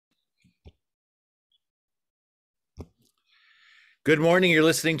Good morning. You're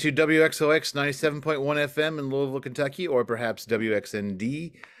listening to WXOX 97.1 FM in Louisville, Kentucky, or perhaps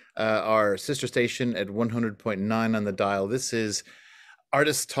WXND, our sister station at 100.9 on the dial. This is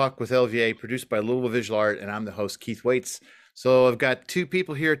Artist Talk with LVA, produced by Louisville Visual Art, and I'm the host, Keith Waits. So I've got two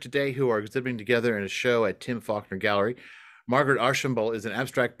people here today who are exhibiting together in a show at Tim Faulkner Gallery. Margaret Archambault is an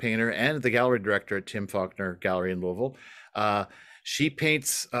abstract painter and the gallery director at Tim Faulkner Gallery in Louisville. Uh, she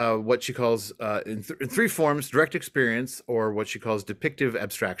paints what she calls, in three forms, direct experience, or what she calls depictive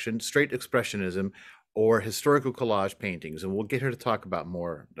abstraction, straight expressionism, or historical collage paintings. And we'll get her to talk about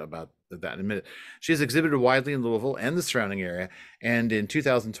more about that in a minute. She has exhibited widely in Louisville and the surrounding area, and in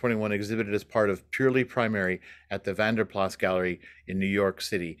 2021 exhibited as part of Purely Primary at the Vanderplas Gallery in New York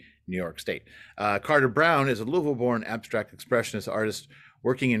City, New York State. Carter Brown is a Louisville-born abstract expressionist artist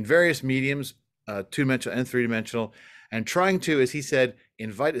working in various mediums, two-dimensional and three-dimensional, and trying to, as he said,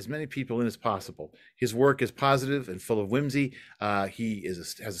 invite as many people in as possible. His work is positive and full of whimsy. He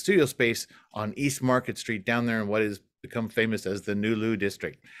has a studio space on East Market Street down there in what has become famous as the Nulu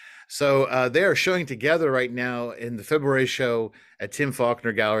District. So they are showing together right now in the February show at Tim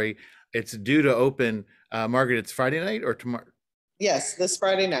Faulkner Gallery. It's due to open, Margaret, it's Friday night or tomorrow? Yes, this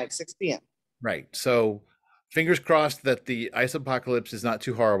Friday night, 6 p.m. Right. So fingers crossed that the ice apocalypse is not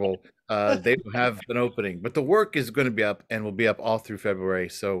too horrible. They will have an opening, but the work is going to be up and will be up all through February.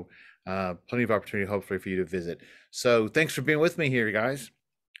 So plenty of opportunity, hopefully, for you to visit. So thanks for being with me here, guys.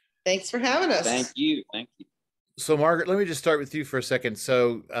 Thanks for having us. Thank you. Thank you. So Margaret, let me just start with you for a second.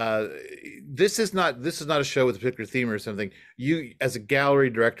 So this is not a show with a particular theme or something. You, as a gallery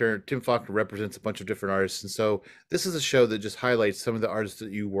director, Tim Faulkner represents a bunch of different artists, and so this is a show that just highlights some of the artists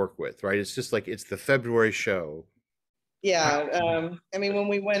that you work with, right? It's just like it's the February show. Yeah, I mean, when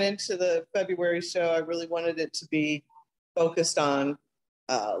we went into the February show, I really wanted it to be focused on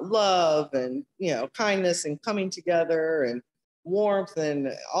love and kindness and coming together and warmth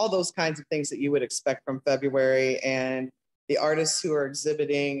and all those kinds of things that you would expect from February. And the artists who are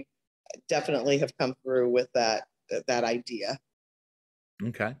exhibiting definitely have come through with that idea.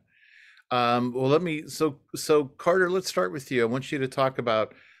 Okay. Well, so Carter, let's start with you. I want you to talk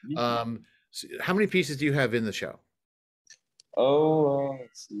about how many pieces do you have in the show? Oh,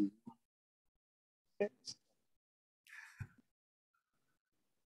 let's see.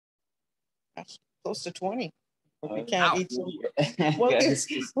 That's close to 20. We can't eat some. Well,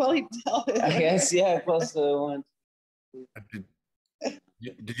 I guess, yeah, close to one.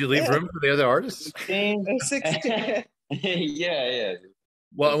 Did you leave room for the other artists? 16. Yeah.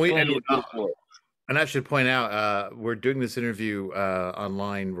 Well, and I should point out, we're doing this interview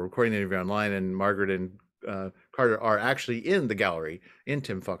online. We're recording the interview online, and Margaret and Carter are actually in the gallery, in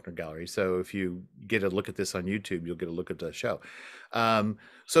Tim Faulkner Gallery. So if you get a look at this on YouTube, you'll get a look at the show.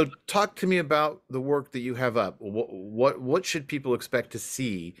 So talk to me about the work that you have up. What should people expect to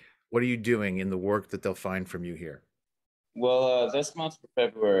see? What are you doing in the work that they'll find from you here? Well, this month for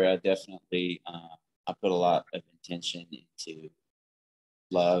February, I definitely I put a lot of intention into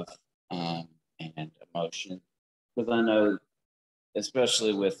love and emotion, because I know,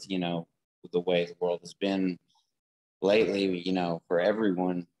 especially with the way the world has been lately, for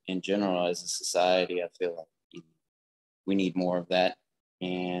everyone in general as a society, I feel like we need more of that,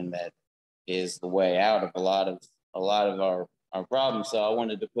 and that is the way out of a lot of our problems. So I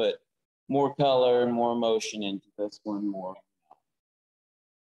wanted to put more color and more emotion into this one, more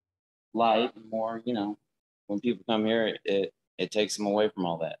light, and more, when people come here, it takes them away from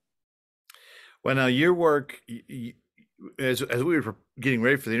all that. Well, now your work, as we were getting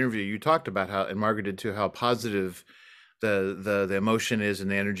ready for the interview, you talked about how, and Margaret did too, how positive the emotion is and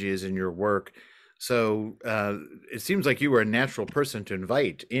the energy is in your work. So it seems like you were a natural person to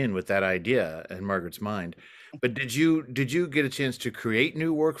invite in with that idea in Margaret's mind. But did you get a chance to create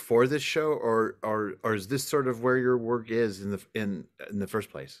new work for this show, or is this sort of where your work is in the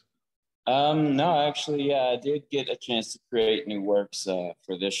first place? No, actually, yeah, I did get a chance to create new works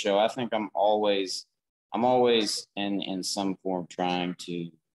for this show. I think I'm always in some form trying to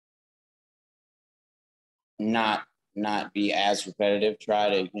not be as repetitive, try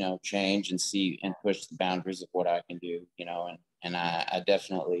to change and see and push the boundaries of what I can do, and I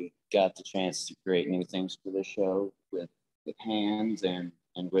definitely got the chance to create new things for the show with hands and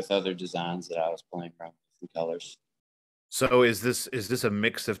with other designs that I was playing around with the colors. So is this a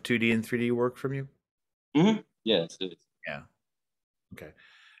mix of 2D and 3D work from you? Mm-hmm. Yes, it is. Yeah. Okay.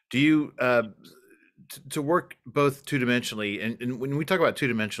 Do you to work both two-dimensionally, and when we talk about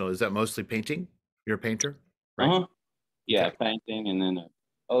two-dimensional, is that mostly painting? You're a painter, right? Yeah, Okay. painting and then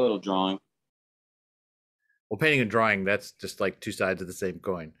a little drawing. Well, painting and drawing, that's just like two sides of the same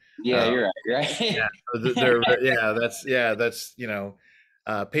coin. Yeah, you're right. You're right. Yeah, they're that's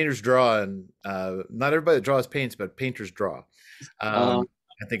painters draw, and not everybody that draws paints, but painters draw. Um,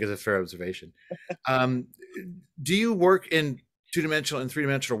 I think is a fair observation. Um, do you work in two-dimensional and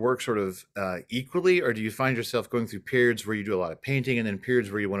three-dimensional work sort of equally, or do you find yourself going through periods where you do a lot of painting and then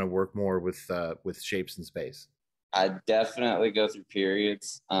periods where you want to work more with shapes and space? I definitely go through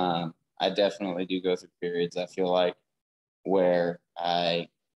periods. I definitely do go through periods. I feel like where uh,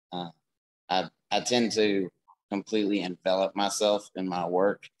 I tend to completely envelop myself in my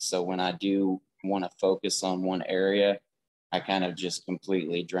work. So when I do want to focus on one area, I kind of just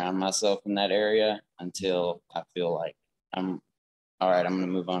completely drown myself in that area until I feel like I'm all right, I'm going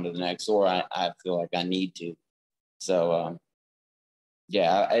to move on to the next, or I feel like I need to. So,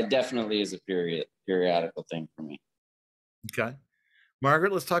 yeah, it definitely is a periodical thing for me. Okay.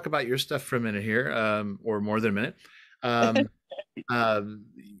 Margaret, let's talk about your stuff for a minute here, or more than a minute. Um,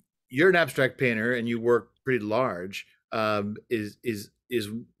 you're an abstract painter and you work pretty large. Is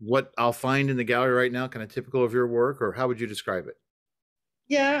what I'll find in the gallery right now kind of typical of your work, or how would you describe it?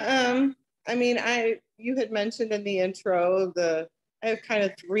 Yeah, I mean, you had mentioned in the intro I have kind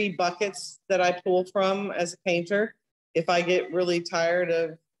of three buckets that I pull from as a painter. If I get really tired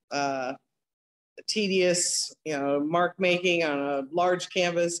of tedious, mark making on a large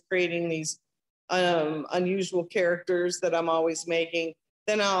canvas, creating these unusual characters that I'm always making,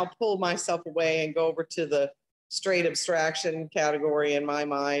 then I'll pull myself away and go over to the straight abstraction category in my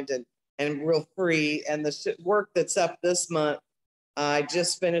mind, and real free. And the work that's up this month, I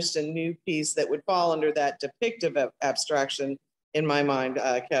just finished a new piece that would fall under that depictive abstraction in my mind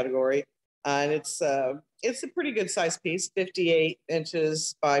category. And it's a pretty good size piece, 58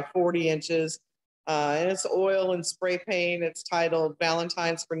 inches by 40 inches. And it's oil and spray paint. It's titled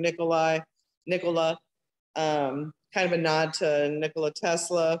Valentine's for Nikola, kind of a nod to Nikola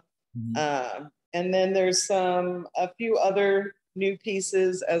Tesla. Mm-hmm. And then there's a few other new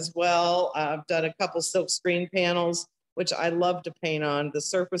pieces as well. I've done a couple silk screen panels, which I love to paint on. The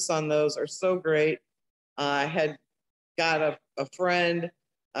surface on those are so great. I had got a friend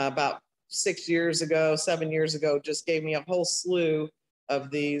about 7 years ago, just gave me a whole slew of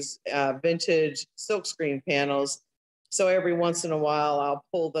these vintage silkscreen panels. So every once in a while, I'll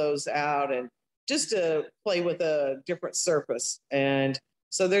pull those out and just to play with a different surface. And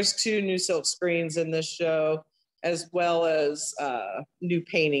so there's 2 new silk screens in this show, as well as new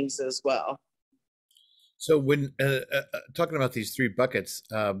paintings as well. So when talking about these 3 buckets,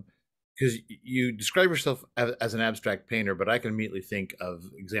 because you describe yourself as an abstract painter, but I can immediately think of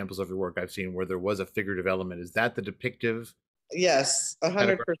examples of your work I've seen where there was a figurative element. Is that the depictive? Yes,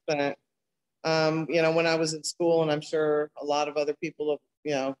 100%. When I was in school, and I'm sure a lot of other people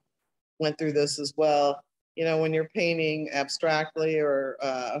have, went through this as well. When you're painting abstractly or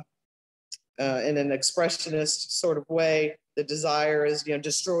in an expressionist sort of way, the desire is,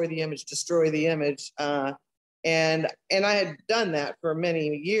 destroy the image, destroy the image. And I had done that for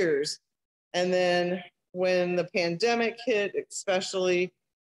many years. And then when the pandemic hit, especially,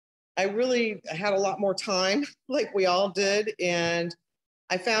 I really had a lot more time, like we all did. And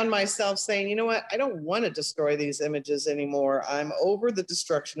I found myself saying, you know what, I don't want to destroy these images anymore. I'm over the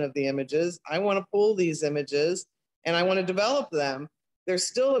destruction of the images. I want to pull these images and I want to develop them. They're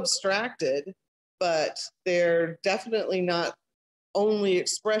still abstracted, but they're definitely not only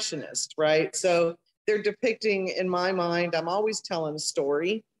expressionist, right? So they're depicting, in my mind, I'm always telling a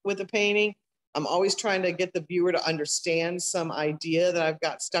story with a painting. I'm always trying to get the viewer to understand some idea that I've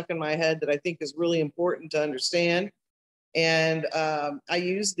got stuck in my head that I think is really important to understand. And I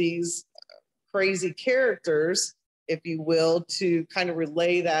use these crazy characters, if you will, to kind of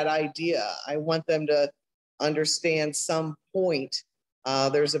relay that idea. I want them to understand some point.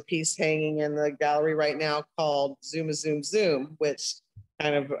 There's a piece hanging in the gallery right now called Zoom a Zoom Zoom, which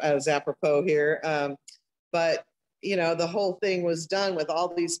kind of is apropos here. But, the whole thing was done with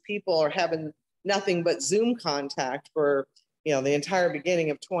all these people are having nothing but Zoom contact for, the entire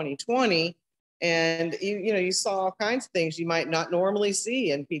beginning of 2020. And, you saw all kinds of things you might not normally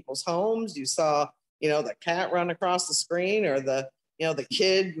see in people's homes. You saw, the cat run across the screen, or the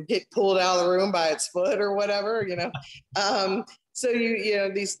kid get pulled out of the room by its foot or whatever, So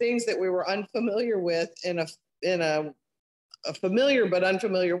these things that we were unfamiliar with in a familiar but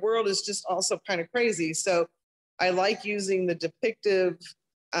unfamiliar world is just also kind of crazy. So I like using the depictive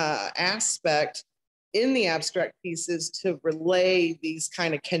aspect in the abstract pieces to relay these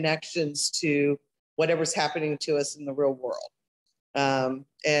kind of connections to whatever's happening to us in the real world.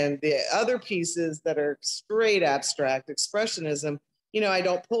 And the other pieces that are straight abstract expressionism, I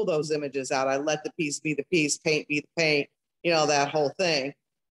don't pull those images out. I let the piece be the piece, paint be the paint, that whole thing.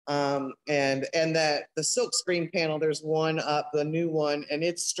 And that the silk screen panel, there's one up, the new one, and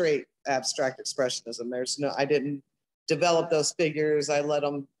it's straight abstract expressionism. I didn't develop those figures. I let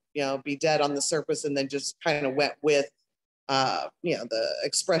them, be dead on the surface, and then just kind of went with, the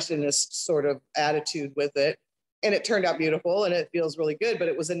expressionist sort of attitude with it. And it turned out beautiful and it feels really good, but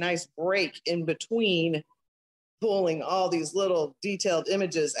it was a nice break in between pulling all these little detailed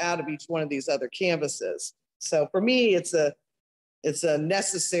images out of each one of these other canvases. So for me, it's a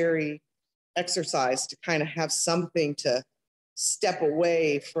necessary exercise to kind of have something to step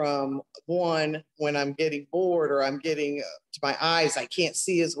away from, one, when I'm getting bored or I'm getting to my eyes, I can't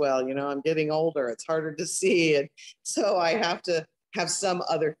see as well. I'm getting older, it's harder to see. And so I have to have some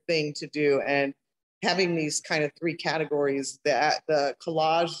other thing to do. And having these kind of 3 categories, the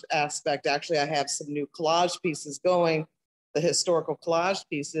collage aspect, actually, I have some new collage pieces going, the historical collage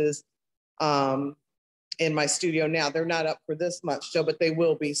pieces, in my studio now. They're not up for this month's show, but they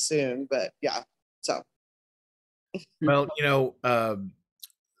will be soon. But yeah, so. Well,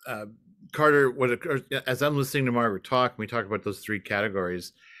 Carter, what occurs as I'm listening to Margaret talk, we talk about those 3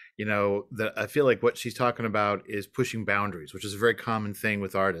 categories, that I feel like what she's talking about is pushing boundaries, which is a very common thing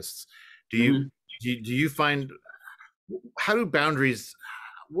with artists. Do you find, what are boundaries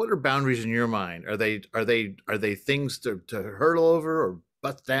in your mind? Are they things to hurdle over or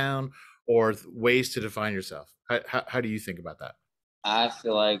bust down, or ways to define yourself? How do you think about that? I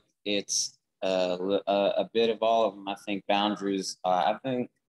feel like it's a bit of all of them. I think boundaries, I think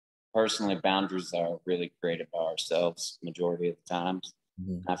personally boundaries are really created by ourselves majority of the times.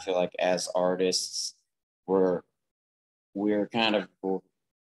 Mm-hmm. I feel like as artists, we're kind of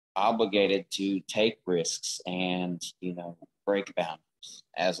obligated to take risks and, break boundaries.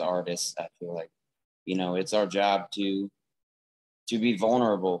 As artists, I feel like, it's our job to be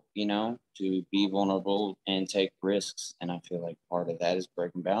vulnerable, to be vulnerable and take risks. And I feel like part of that is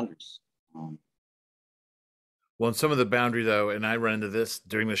breaking boundaries. Well, in some of the boundary, though, and I run into this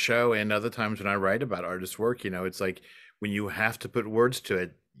during the show and other times when I write about artist work, it's like when you have to put words to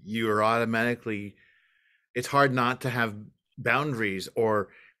it, you are automatically, it's hard not to have boundaries or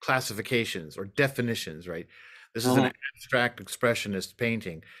classifications or definitions, right? This is an abstract expressionist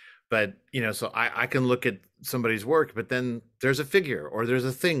painting, but, so I can look at somebody's work, but then there's a figure or there's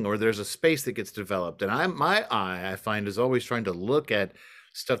a thing or there's a space that gets developed. And my eye, I find, is always trying to look at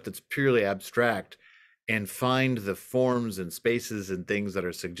stuff that's purely abstract and find the forms and spaces and things that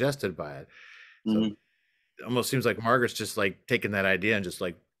are suggested by it. So it almost seems like Margaret's just like taking that idea and just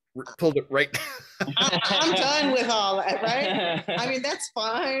like pulled it right. I'm done with all that, right? I mean, that's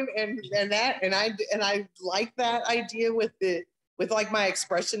fine. And I like that idea with like my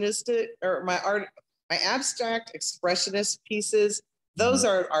expressionistic or my abstract expressionist pieces. Those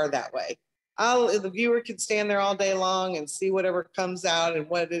are that way. The viewer can stand there all day long and see whatever comes out and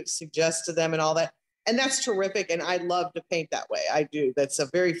what it suggests to them and all that. And that's terrific. And I love to paint that way. I do. That's a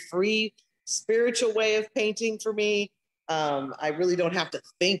very free, spiritual way of painting for me. I really don't have to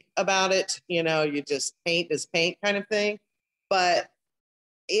think about it. You just paint as paint kind of thing. But,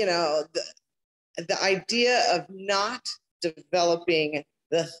 the idea of not developing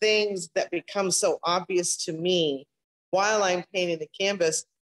the things that become so obvious to me while I'm painting the canvas,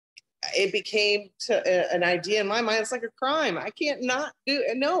 it became an idea in my mind. It's like a crime. I can't not do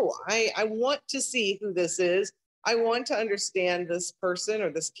it. No, I want to see who this is. I want to understand this person or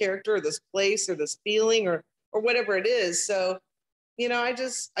this character or this place or this feeling or whatever it is. So, I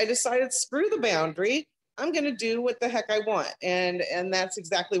decided, screw the boundary. I'm going to do what the heck I want. And that's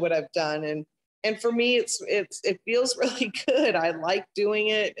exactly what I've done. And for me, it feels really good. I like doing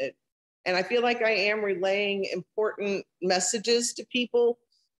it. And I feel like I am relaying important messages to people.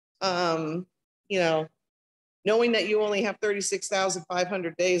 Knowing that you only have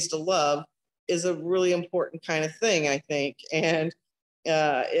 36,500 days to love is a really important kind of thing, I think. And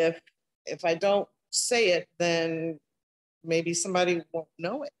if I don't say it, then maybe somebody won't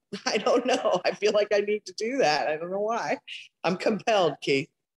know it. I don't know. I feel like I need to do that. I don't know why. I'm compelled, Keith.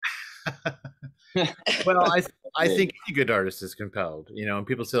 Well, I think any good artist is compelled, and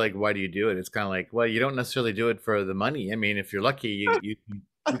people say, like, why do you do it? It's kind of like, well, you don't necessarily do it for the money. I mean, if you're lucky, you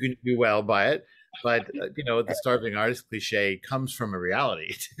can do well by it. But, the starving artist cliche comes from a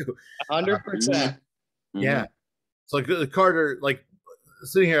reality too. 100%. Yeah. So like, Carter, like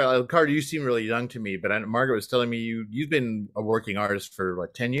sitting here, Carter, you seem really young to me, but Margaret was telling me you've been a working artist for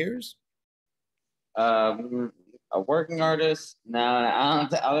what, 10 years? A working artist? No,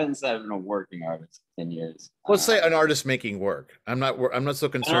 I wouldn't say I've been a working artist 10 years. Let's say an artist making work. I'm not so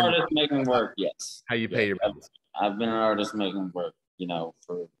concerned. An artist making work, yes. How you pay your bills. I've been an artist making work, you know,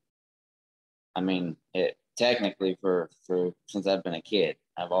 I mean, technically for since I've been a kid,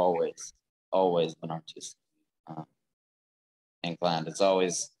 I've always been artistic inclined. It's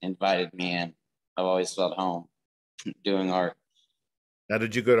always invited me in. I've always felt home doing art. Now,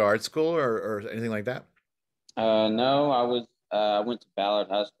 did you go to art school or anything like that? No, I went to Ballard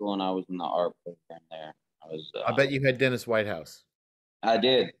High School and I was in the art program there. I bet you had Dennis Whitehouse. I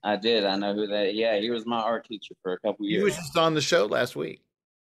did. I know who that. Yeah, he was my art teacher for a couple He years. was just on the show last week.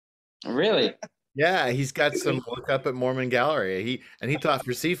 Really? Yeah, he's got some work up at Mormon Gallery. He taught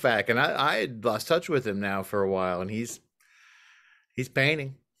for CFAC, and I had lost touch with him now for a while, and he's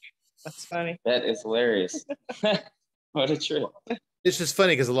painting. That's funny. That is hilarious. What a trip. It's just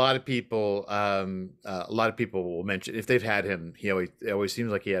funny because a lot of people will mention if they've had him. It always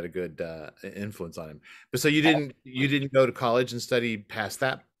seems like he had a good influence on him. But so you didn't go to college and study past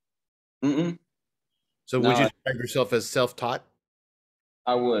that? Mm-mm. So would you describe yourself as self-taught?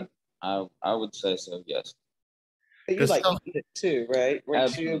 I would. I would say so. Yes. But you like music too, right?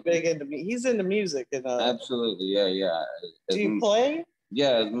 Weren't you big into me? He's into music and absolutely, yeah. Do you play?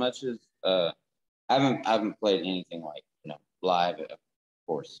 Yeah, as much as I haven't played anything like live, of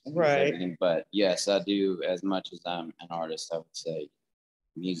course, right? But yes, I do. As much as I'm an artist, I would say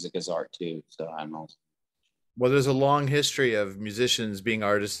music is art too. So I'm also. Well, there's a long history of musicians being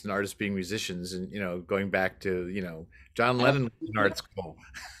artists and artists being musicians, and going back to John Lennon was in art school.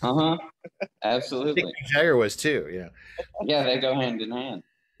 Absolutely. Mick Jagger was too. Yeah, they go hand in hand.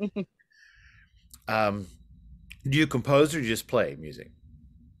 Do you compose or just play music?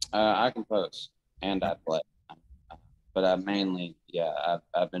 I compose and I play, but I mainly,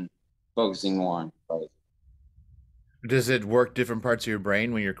 I've been focusing more on both. Does it work different parts of your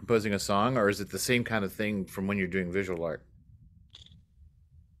brain when you're composing a song, or is it the same kind of thing from when you're doing visual art?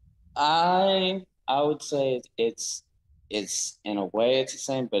 I would say it's in a way it's the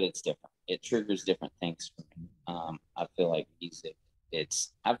same, but it's different. It triggers different things for me. I feel like music.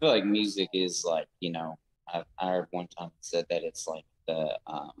 I feel like music is like I heard one time it said that it's like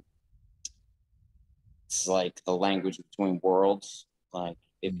the language between worlds. Like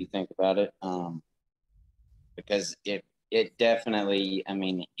if you think about it. Because it definitely, I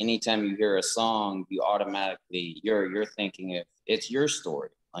mean, anytime you hear a song, you automatically you're thinking if it's your story.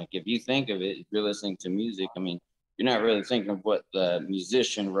 Like if you think of it, if you're listening to music, I mean, you're not really thinking of what the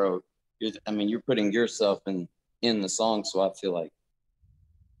musician wrote. You're putting yourself in the song. So I feel like,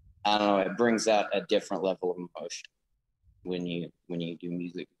 I don't know, it brings out a different level of emotion when you do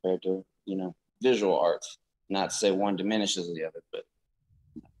music compared to visual arts. Not to say one diminishes the other, but.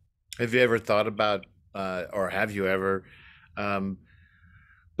 Have you ever thought about or have you ever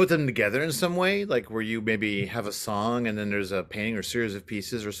put them together in some way, like where you maybe have a song and then there's a painting or series of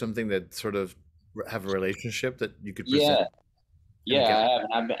pieces or something that sort of have a relationship that you could present?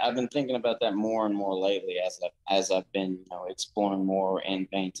 I've been thinking about that more and more lately as I've been exploring more in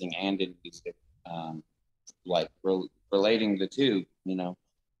painting and in music, like relating the two,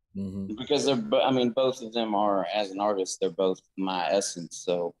 because both of them are, as an artist, they're both my essence.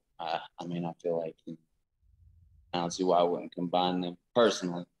 So I feel like I don't see why I wouldn't combine them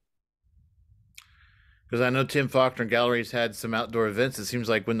personally. Because I know Tim Faulkner Gallery's had some outdoor events. It seems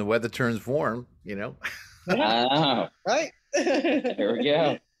like when the weather turns warm, I know. Right. Here we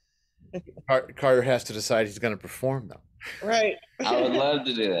go. Carter has to decide he's going to perform, though. Right. I would love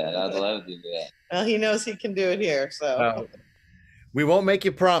to do that. I'd love to do that. Well, he knows he can do it here, so. We won't make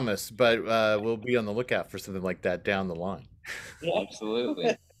you promise, but we'll be on the lookout for something like that down the line. Yeah,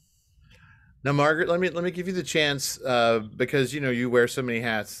 absolutely. Now, Margaret, let me give you the chance because you wear so many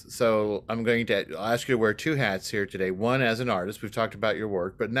hats. So I'll ask you to wear two hats here today. One as an artist, we've talked about your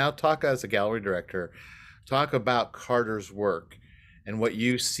work, but now talk as a gallery director. Talk about Carter's work and what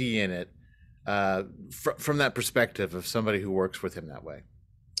you see in it from that perspective of somebody who works with him that way.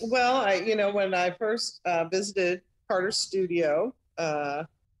 Well, when I first visited Carter's studio,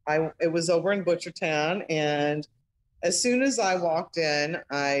 it was over in Butchertown, and as soon as I walked in,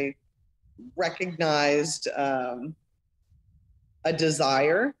 I recognized a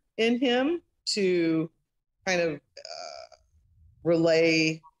desire in him to kind of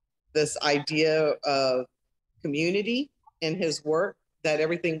relay this idea of community in his work, that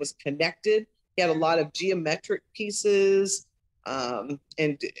everything was connected. He had a lot of geometric pieces, and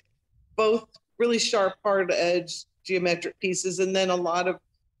both really sharp, hard edge geometric pieces, and then a lot of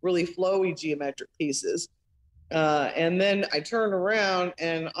really flowy geometric pieces. And then I turned around,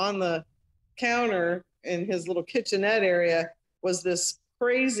 and on the counter in his little kitchenette area was this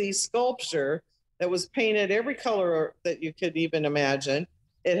crazy sculpture that was painted every color that you could even imagine.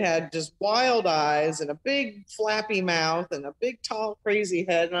 it had just wild eyes and a big flappy mouth and a big, tall, crazy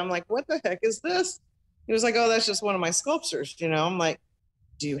head. And I'm like, what the heck is this? He was like, oh, that's just one of my sculptures. You know, I'm like,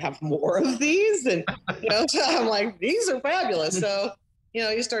 do you have more of these? And, you know, so I'm like, these are fabulous. So, you know,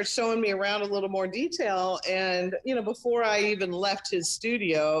 he starts showing me around a little more detail. And, you know, before I even left his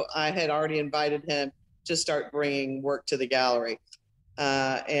studio, I had already invited him to start bringing work to the gallery.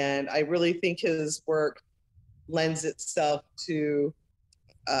 And I really think his work lends itself to,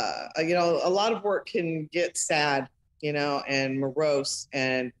 you know, a lot of work can get sad, you know, and morose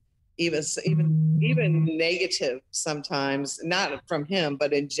and even negative sometimes, not from him,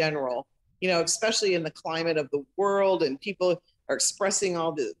 but in general, you know, especially in the climate of the world, and people are expressing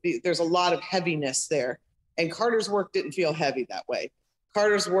there's a lot of heaviness there. And Carter's work didn't feel heavy that way.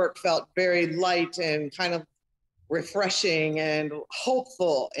 Carter's work felt very light and kind of refreshing and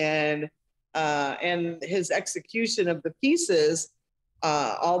hopeful, and his execution of the pieces,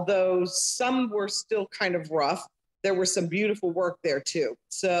 although some were still kind of rough, there was some beautiful work there too.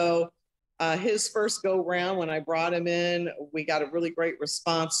 So his first go round, when I brought him in, we got a really great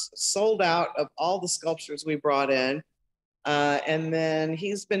response, sold out of all the sculptures we brought in. And then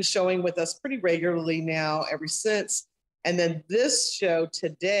he's been showing with us pretty regularly now ever since. And then this show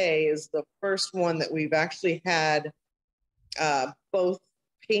today is the first one that we've actually had both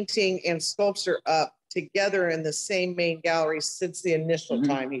painting and sculpture up together in the same main gallery since the initial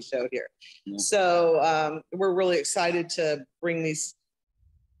time he showed here. So we're really excited to bring these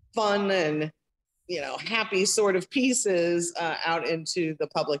fun and, you know, happy sort of pieces out into the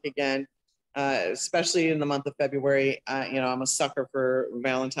public again, especially in the month of February. You know, I'm a sucker for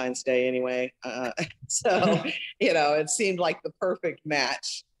Valentine's Day anyway. So, you know, it seemed like the perfect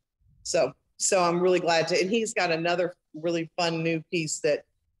match. So I'm really glad to, and he's got another really fun new piece that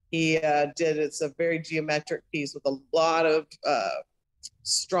he did. It's a very geometric piece with a lot of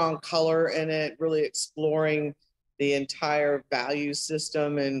strong color in it, really exploring the entire value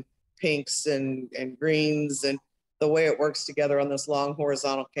system and pinks and greens, and the way it works together on this long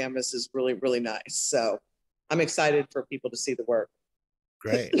horizontal canvas is really, really nice. So I'm excited for people to see the work.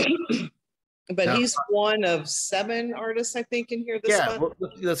 Great. But now, he's one of 7 artists, I think, in here this month. Well,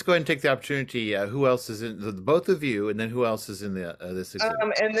 let's go ahead and take the opportunity. Who else is in the both of you, and then who else is in the this exhibit?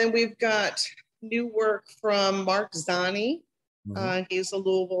 And then we've got new work from Mark Zani. He's a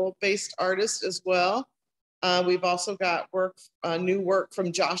Louisville-based artist as well. We've also got new work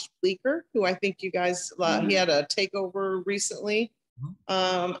from Josh Bleeker, who I think you guys, he had a takeover recently.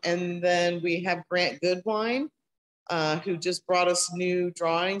 And then we have Grant Goodwine, who just brought us new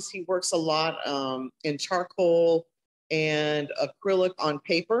drawings. He works a lot in charcoal and acrylic on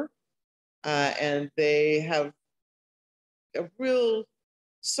paper. And they have a real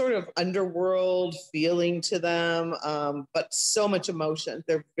sort of underworld feeling to them, but so much emotion.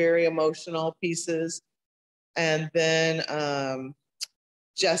 They're very emotional pieces. And then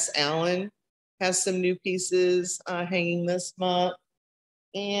Jess Allen has some new pieces hanging this month.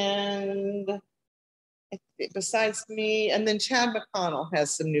 And besides me, and then Chad McConnell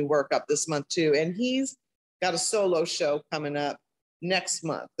has some new work up this month too. And he's got a solo show coming up next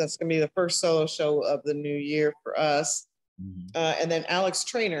month. That's going to be the first solo show of the new year for us. And then Alex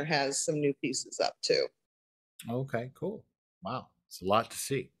Trainer has some new pieces up too. Okay, cool. Wow. It's a lot to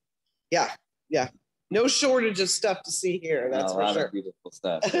see. Yeah. No shortage of stuff to see here. That's for sure. A lot of beautiful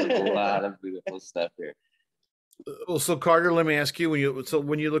stuff. A lot of beautiful stuff here. Well, so Carter, let me ask you: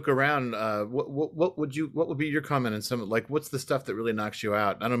 when you look around, what would be your comment on some, like, what's the stuff that really knocks you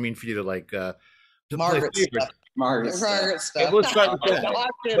out? I don't mean for you to like Margaret stuff. Margaret stuff. Okay, let's try with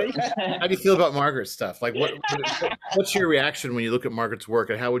that. How do you feel about Margaret's stuff? Like, what's your reaction when you look at Margaret's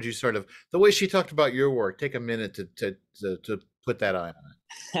work, and how would you sort of, the way she talked about your work? Take a minute to put that eye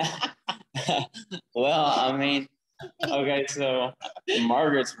on it. Well, I mean, okay, so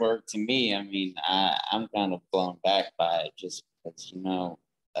Margaret's work, to me, I mean, I'm kind of blown back by it, just because, you know,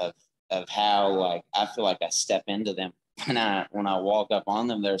 of how, like, I feel like I step into them when I walk up on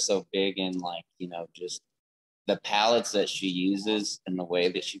them. They're so big, and, like, you know, just the palettes that she uses and the way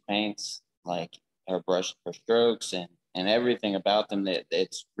that she paints, like her strokes and everything about them, that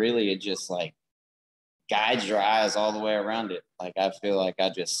it's really just like guides your eyes all the way around it. Like, I feel like I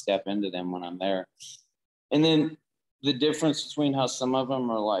just step into them when I'm there. And then the difference between how some of them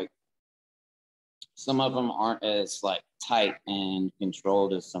aren't as like tight and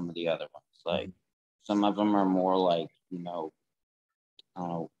controlled as some of the other ones. Like, some of them are more like, you know, I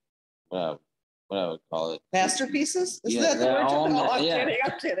don't know what I would call it. Masterpieces? Is Yeah, that the they're word? all No, I'm yeah. kidding.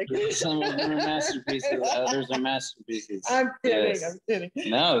 I'm kidding. Some of them are masterpieces. Others are masterpieces. I'm kidding. Yes. I'm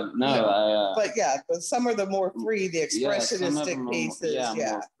kidding. No, But yeah, but some are the more free, the yeah, some of expressionistic them are pieces.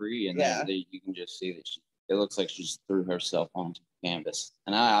 more free, and you can just see that it looks like she just threw herself onto canvas,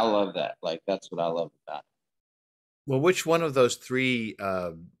 and I love that. Like, that's what I love about it. Well, which one of those three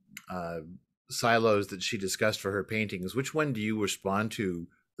silos that she discussed for her paintings, which one do you respond to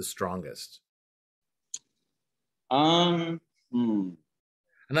the strongest? Hmm.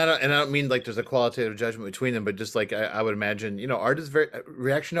 And I don't mean like there's a qualitative judgment between them, but just like I would imagine, you know,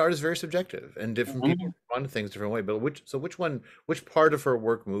 reaction to art is very subjective, and different people respond to things different way. But which part of her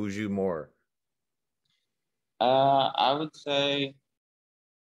work moves you more? I would say,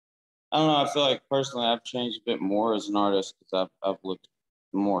 I don't know. I feel like personally, I've changed a bit more as an artist because I've looked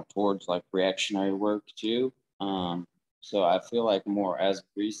more towards like reactionary work too. So I feel like more as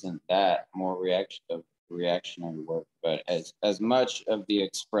recent that more reactionary work, but as much of the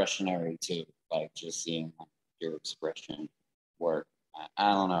expressionary too, like just seeing like, your expression work.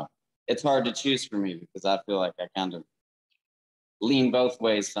 I don't know. It's hard to choose for me because I feel like I kind of lean both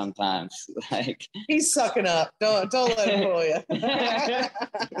ways sometimes. Like, he's sucking up. Don't let him fool you.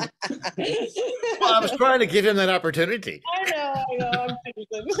 Well, I was trying to give him that opportunity. I know.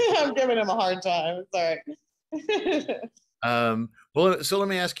 I'm giving him a hard time. It's all right. Well, so let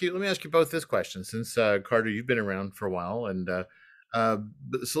me ask you both this question, since Carter, you've been around for a while, and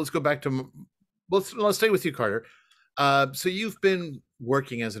so let's go back to let's stay with you, Carter. So you've been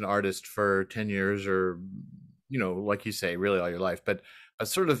working as an artist for 10 years, or you know, like you say, really all your life, but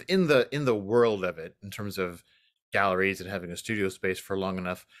sort of in the world of it, in terms of galleries and having a studio space for long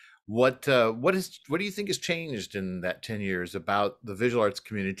enough. What do you think has changed in that 10 years about the visual arts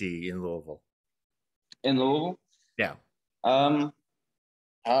community in Louisville? in Louisville, Yeah.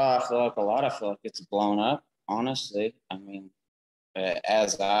 I feel like it's blown up. Honestly, I mean,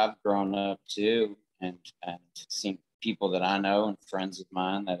 as I've grown up too, and seen people that I know and friends of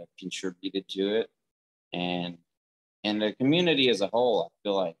mine that have contributed to it, and the community as a whole, I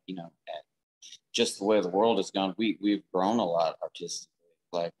feel like, you know, just the way the world has gone, we've grown a lot artistically.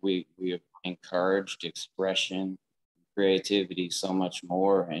 Like we have encouraged expression, creativity so much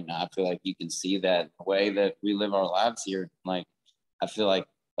more, and I feel like you can see that in the way that we live our lives here. Like, I feel like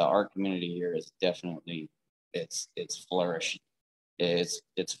the art community here is definitely it's flourishing. It's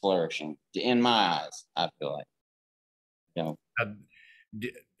flourishing in my eyes. I feel like, you know. Do,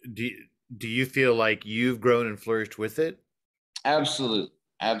 do, do you feel like you've grown and flourished with it? Absolutely,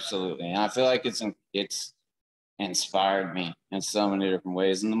 and I feel like it's inspired me in so many different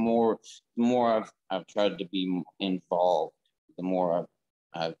ways. And the more I've tried to be involved, the more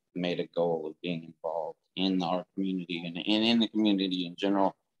I've made a goal of being involved in the art community and in the community in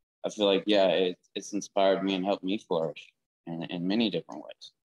general. I feel like, yeah, it's inspired me and helped me flourish in many different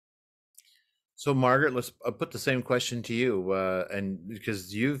ways. So, Margaret, let's put the same question to you, and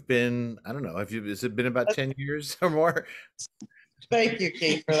because you've been, I don't know, has it been about 10 years or more? Thank you,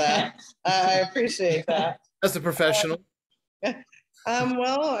 Keith, for that. I appreciate that. As a professional.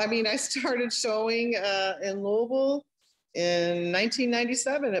 Well, I mean, I started showing in Louisville in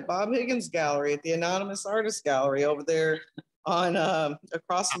 1997 at Bob Higgins Gallery, at the Anonymous Artist Gallery over there on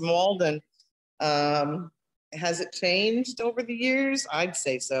across from Walden. Has it changed over the years? I'd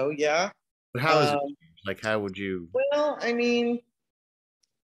say so, yeah. But how is it? Like, how would you? Well, I mean,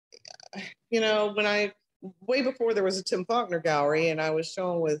 you know, way before there was a Tim Faulkner Gallery, and I was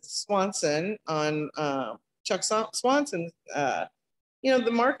showing with Swanson on Chuck Swanson's, you know,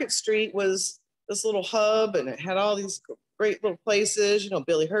 the Market Street was this little hub, and it had all these great little places. You know,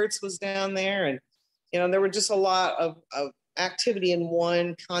 Billy Hertz was down there, and, you know, there were just a lot of activity in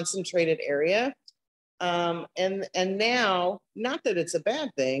one concentrated area. And now, not that it's a bad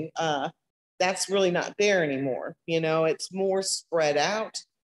thing, that's really not there anymore. You know, it's more spread out.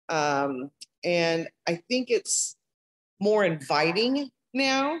 And I think it's more inviting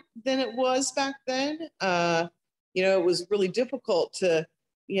now than it was back then. You know, it was really difficult to,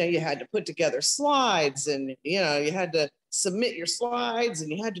 you know, you had to put together slides, and, you know, you had to submit your slides,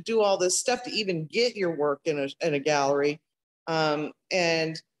 and you had to do all this stuff to even get your work in a gallery.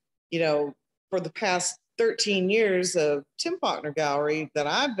 And, you know, for the past 13 years of Tim Faulkner Gallery that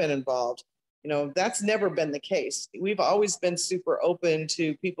I've been involved, you know, that's never been the case. We've always been super open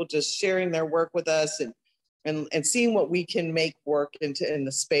to people just sharing their work with us, and seeing what we can make work in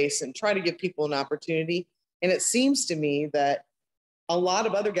the space, and try to give people an opportunity. And it seems to me that a lot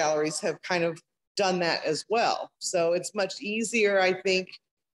of other galleries have kind of done that as well. So it's much easier, I think,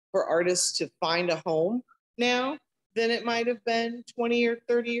 for artists to find a home now than it might have been 20 or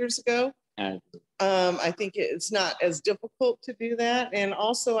 30 years ago. I think it's not as difficult to do that. And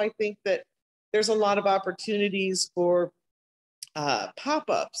also, I think that there's a lot of opportunities for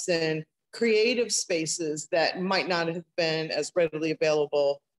pop-ups and creative spaces that might not have been as readily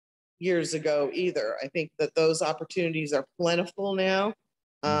available years ago either. I think that those opportunities are plentiful now.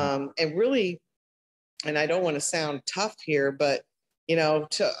 And really, and I don't want to sound tough here, but the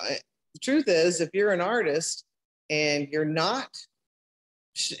truth is, if you're an artist and you're not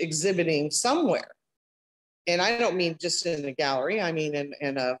exhibiting somewhere, and I don't mean just in a gallery, I mean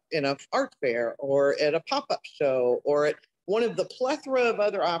in a art fair or at a pop-up show or at one of the plethora of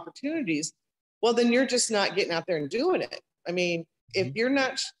other opportunities, well, then you're just not getting out there and doing it. I mean, if you're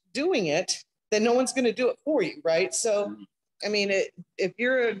not doing it, then no one's going to do it for you, right? So, I mean, if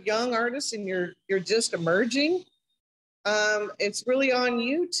you're a young artist and you're just emerging, it's really on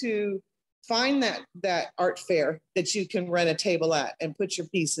you to find that art fair that you can rent a table at and put your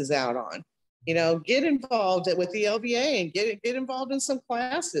pieces out on. Get involved with the LVA and get involved in some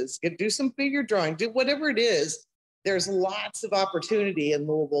classes, do some figure drawing, do whatever it is. There's lots of opportunity in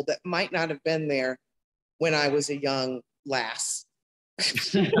Louisville that might not have been there when I was a young lass.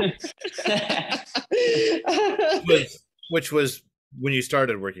 Which was when you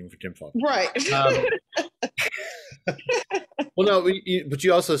started working for Tim Faulkner. Right. Well, no, but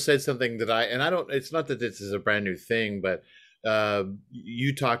you also said something that it's not that this is a brand new thing, but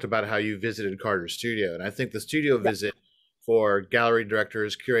you talked about how you visited Carter's studio. And I think the studio visit for gallery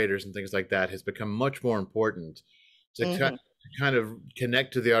directors, curators, and things like that has become much more important to kind of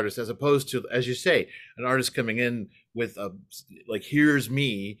connect to the artist, as opposed to, as you say, an artist coming in with here's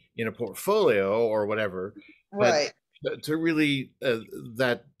me in a portfolio or whatever. Right. But to really,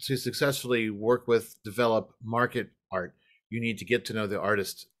 to successfully work with, develop, market art, you need to get to know the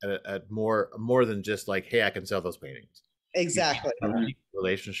artist at more than just like, hey, I can sell those paintings. Exactly.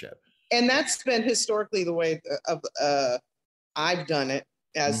 Relationship. And that's been historically the way I've done it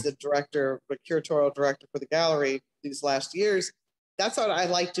as the curatorial director for the gallery these last years. That's what I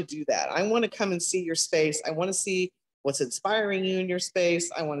like to do. That I want to come and see your space. I want to see what's inspiring you in your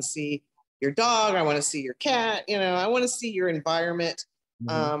space. I want to see your dog. I want to see your cat. I want to see your environment.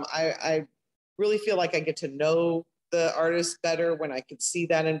 I really feel like I get to know the artist better when I can see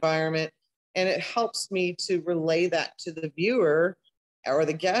that environment. And it helps me to relay that to the viewer or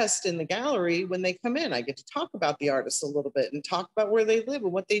the guest in the gallery when they come in. I get to talk about the artist a little bit and talk about where they live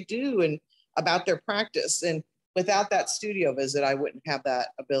and what they do and about their practice. And without that studio visit, I wouldn't have that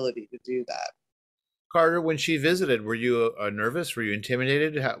ability to do that. Carter, when she visited, were you nervous? Were you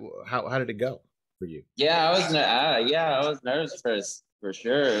intimidated? How did it go for you? Yeah, I was nervous for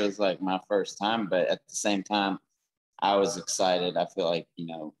sure. It was like my first time, but at the same time, I was excited. I feel like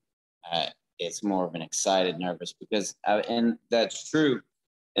it's more of an excited nervous and that's true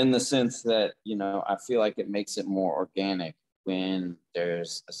in the sense that I feel like it makes it more organic when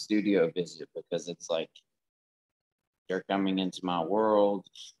there's a studio visit, because it's like you're coming into my world.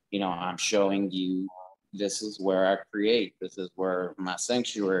 I'm showing you, this is where I create, this is where my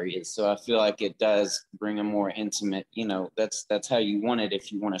sanctuary is. So I feel like it does bring a more intimate, that's how you want it.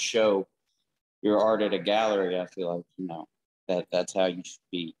 If you want to show your art at a gallery, I feel like that's how you should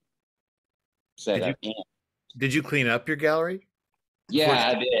be set up. Did you clean up your gallery? Yeah,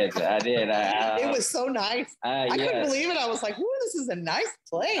 I did. It was so nice. I couldn't believe it. I was like, "Ooh, this is a nice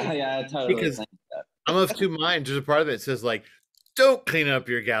place." Yeah, I totally. Because I'm of two minds. There's a part of it that says like, don't clean up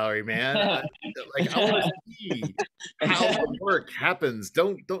your gallery, man. I want to see how the work happens.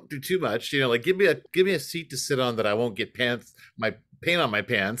 Don't do too much. Give me a seat to sit on that I won't get my paint on my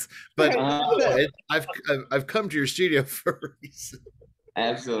pants. But I've come to your studio for a reason.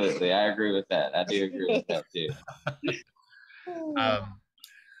 Absolutely, I agree with that. I do agree with that too.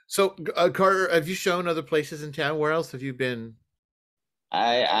 So Carter, have you shown other places in town? Where else have you been?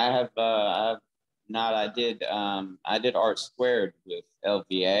 I have not. I did Art Squared with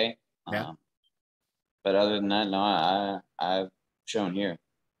LVA. But other than that, no, I've shown here.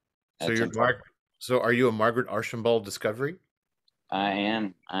 So are you a Margaret Archambault discovery? I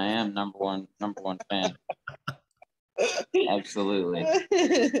am number one fan. Absolutely.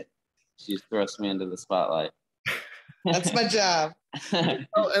 She's thrust me into the spotlight. That's my job.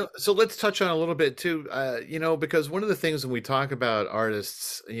 So let's touch on a little bit too, because one of the things when we talk about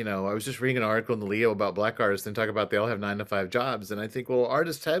artists, I was just reading an article in the Leo about Black artists and talk about they all have 9-to-5 jobs. And I think, well,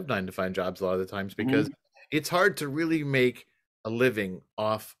 artists have 9-to-5 jobs a lot of the times because it's hard to really make a living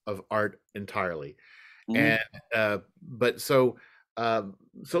off of art entirely. And, so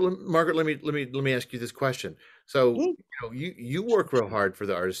Margaret, let me ask you this question. So, you work real hard for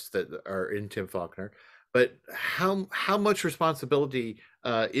the artists that are in Tim Faulkner, but how much responsibility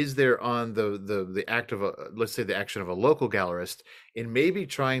is there on the act of let's say the action of a local gallerist in maybe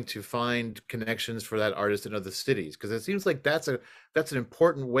trying to find connections for that artist in other cities? Because it seems like that's an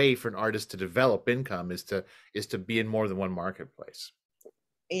important way for an artist to develop income, is to be in more than one marketplace.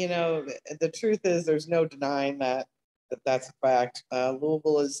 The truth is there's no denying that's a fact.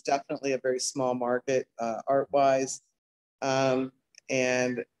 Louisville is definitely a very small market, art-wise. And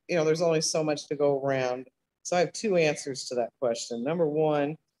there's only so much to go around. So I have two answers to that question. Number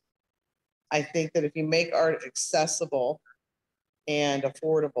one, I think that if you make art accessible and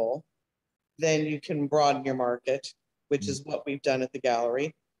affordable, then you can broaden your market, which is what we've done at the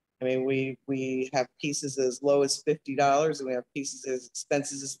gallery. I mean, we have pieces as low as $50, and we have pieces as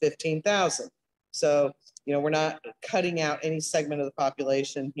expensive as $15,000. So, we're not cutting out any segment of the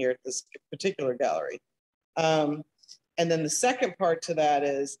population here at this particular gallery. And then the second part to that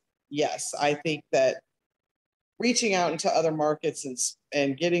is, yes, I think that reaching out into other markets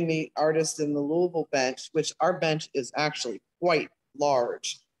and getting the artists in the Louisville bench, which our bench is actually quite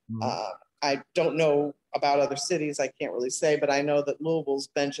large. I don't know about other cities, I can't really say, but I know that Louisville's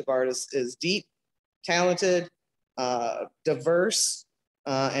bench of artists is deep, talented, diverse,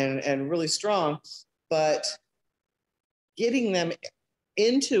 and really strong. But getting them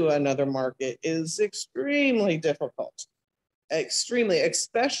into another market is extremely difficult,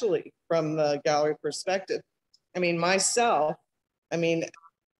 especially from the gallery perspective. I mean, myself, I've been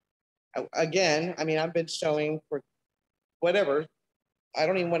showing for whatever. I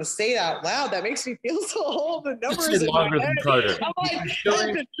don't even want to say it out loud. That makes me feel so old. The numbers in longer my than head. Carter. I'm like, I've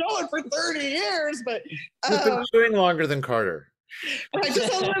been showing for 30 years, but you've been showing longer than Carter. Right,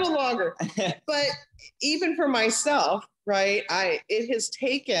 just a little longer. But even for myself, right, it has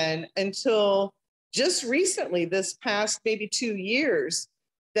taken until just recently, this past maybe 2 years,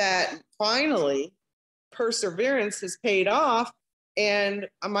 that finally perseverance has paid off, and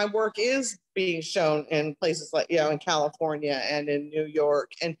my work is being shown in places like in California and in New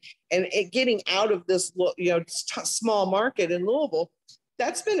York, and it getting out of this small market in Louisville.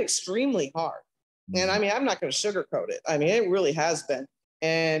 That's been extremely hard. And I'm not going to sugarcoat it. It really has been.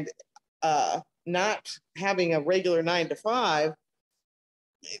 And not having a regular 9 to 5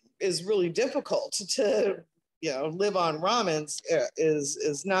 is really difficult to live on ramen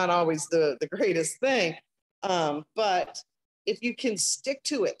is not always the greatest thing. But if you can stick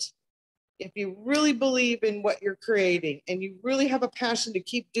to it, if you really believe in what you're creating and you really have a passion to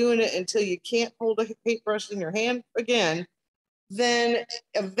keep doing it until you can't hold a paintbrush in your hand again, then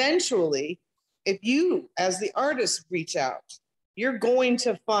eventually, if you as the artist reach out, you're going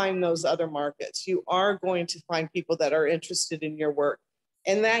to find those other markets. You are going to find people that are interested in your work.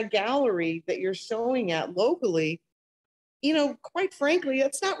 And that gallery that you're showing at locally, quite frankly,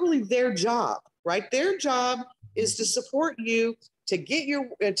 it's not really their job, right? Their job is to support you,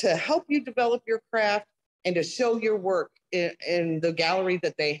 to help you develop your craft and to show your work in the gallery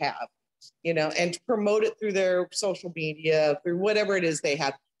that they have, and to promote it through their social media, through whatever it is they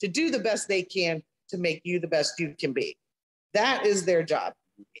have, to do the best they can to make you the best you can be. That is their job.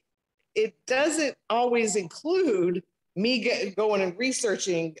 It doesn't always include me going and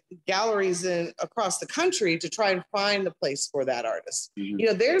researching galleries across the country to try and find the place for that artist.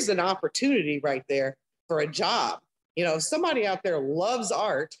 There's an opportunity right there for a job. Somebody out there loves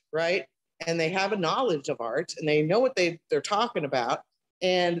art, right? And they have a knowledge of art and they know what they're talking about,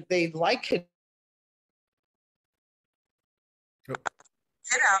 and they like it. Get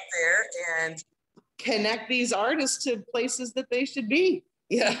out there and connect these artists to places that they should be.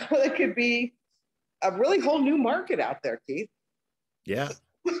 It could be a really whole new market out there, Keith. Yeah.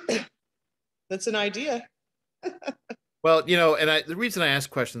 That's an idea. Well, and the reason I ask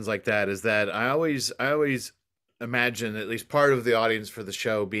questions like that is that I always imagine at least part of the audience for the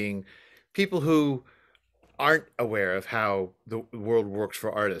show being people who aren't aware of how the world works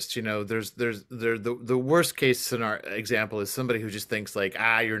for artists. There's the worst case scenario example is somebody who just thinks like,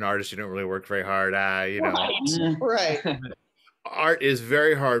 you're an artist, you don't really work very hard. Right. Art is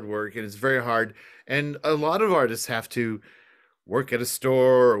very hard work, and it's very hard. And a lot of artists have to work at a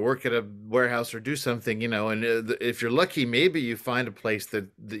store or work at a warehouse or do something, and if you're lucky, maybe you find a place that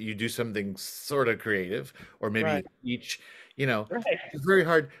you do something sort of creative, or maybe right. you teach. It's very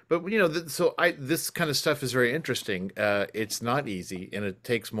hard, but this kind of stuff is very interesting. It's not easy, and it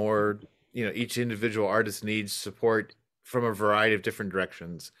takes more. Each individual artist needs support from a variety of different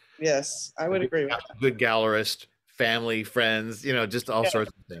directions. Yes, I would agree with that. Good gallerist, family, friends, just all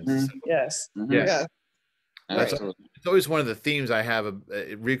sorts of things. Yes. Yeah. Absolutely. It's always one of the themes I have,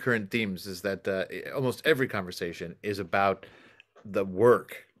 recurrent themes, is that almost every conversation is about the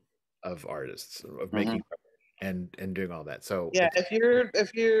work of artists, of making art. and doing all that. So yeah, if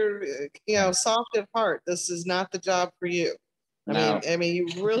you're you know, soft of heart, this is not the job for you. No. I mean, you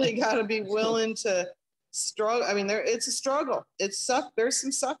really got to be willing to struggle. I mean, it's a struggle. There's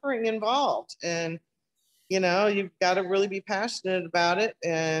some suffering involved, and you know, you've got to really be passionate about it,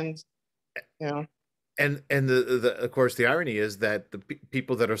 and you know. And the of course the irony is that the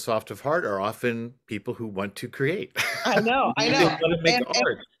people that are soft of heart are often people who want to create. I know. They want to make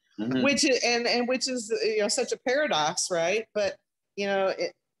art. Which is you know, such a paradox, right? But you know,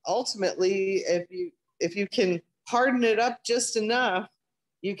 ultimately, if you can harden it up just enough,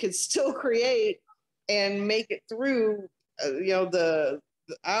 you can still create and make it through. You know,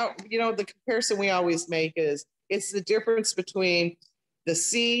 the comparison we always make is it's the difference between the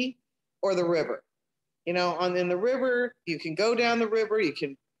sea or the river. You know, in the river, you can go down the river, you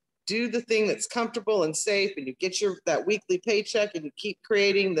can do the thing that's comfortable and safe, and you get that weekly paycheck, and you keep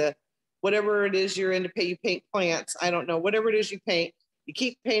creating whatever it is you're into. You paint plants, I don't know, whatever it is you paint, you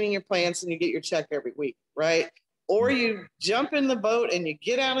keep painting your plants and you get your check every week, right? Or you jump in the boat and you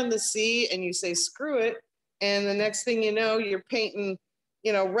get out in the sea and you say screw it, and the next thing you know, you're painting,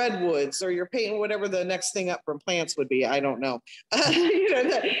 you know, redwoods, or you're painting whatever the next thing up from plants would be, I don't know. You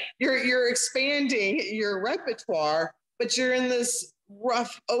know, you're expanding your repertoire, but you're in this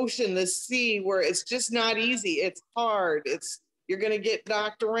rough ocean, this sea, where it's just not easy. It's hard. You're gonna get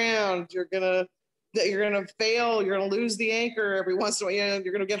knocked around. You're gonna fail. You're gonna lose the anchor every once in a while. You know,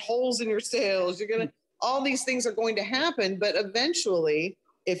 you're gonna get holes in your sails. All these things are going to happen. But eventually,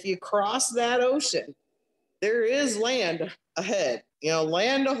 if you cross that ocean, there is land ahead. You know,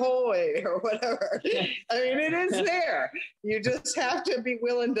 land ahoy or whatever. I mean, it is there. You just have to be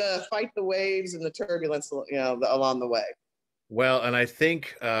willing to fight the waves and the turbulence, you know, along the way. Well, and I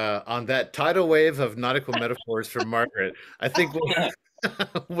think on that tidal wave of nautical metaphors from Margaret, I think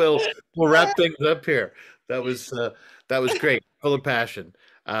we'll wrap things up here. That was great, full of passion.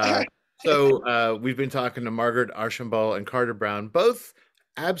 So we've been talking to Margaret Archambault and Carter Brown, both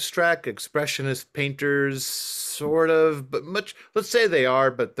abstract expressionist painters, sort of, but let's say they are,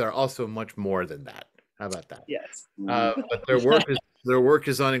 but they're also much more than that. How about that? Yes. But their work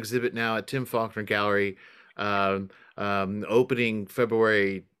is on exhibit now at Tim Faulkner Gallery. Opening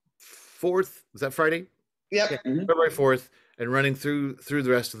February 4th. Was that Friday? Yep. Yeah, February 4th, and running through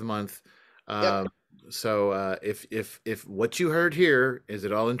the rest of the month. Yep. So if what you heard here is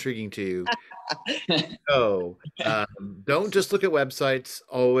at all intriguing to you, go. Don't just look at websites.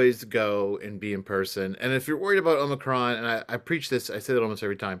 Always go and be in person. And if you're worried about Omicron, and I preach this, I say that almost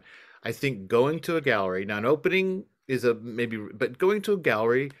every time. I think going to a gallery, now an opening is but going to a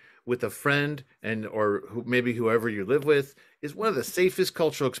gallery with a friend or maybe whoever you live with is one of the safest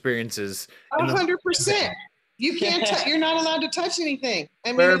cultural experiences. 100%. You can't. You're not allowed to touch anything. I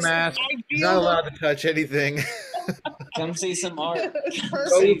mean, wear a mask. You're not allowed to touch anything. Come see some art.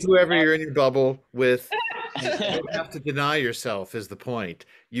 Go with whoever you're in your bubble with. You don't have to deny yourself. Is the point?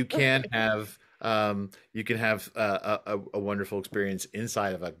 You can have a wonderful experience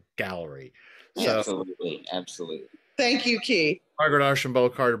inside of a gallery. So, absolutely. Thank you, Key. Margaret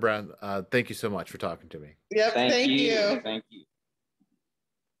Archambault Carter Brown, thank you so much for talking to me. Yep, thank you. Thank you.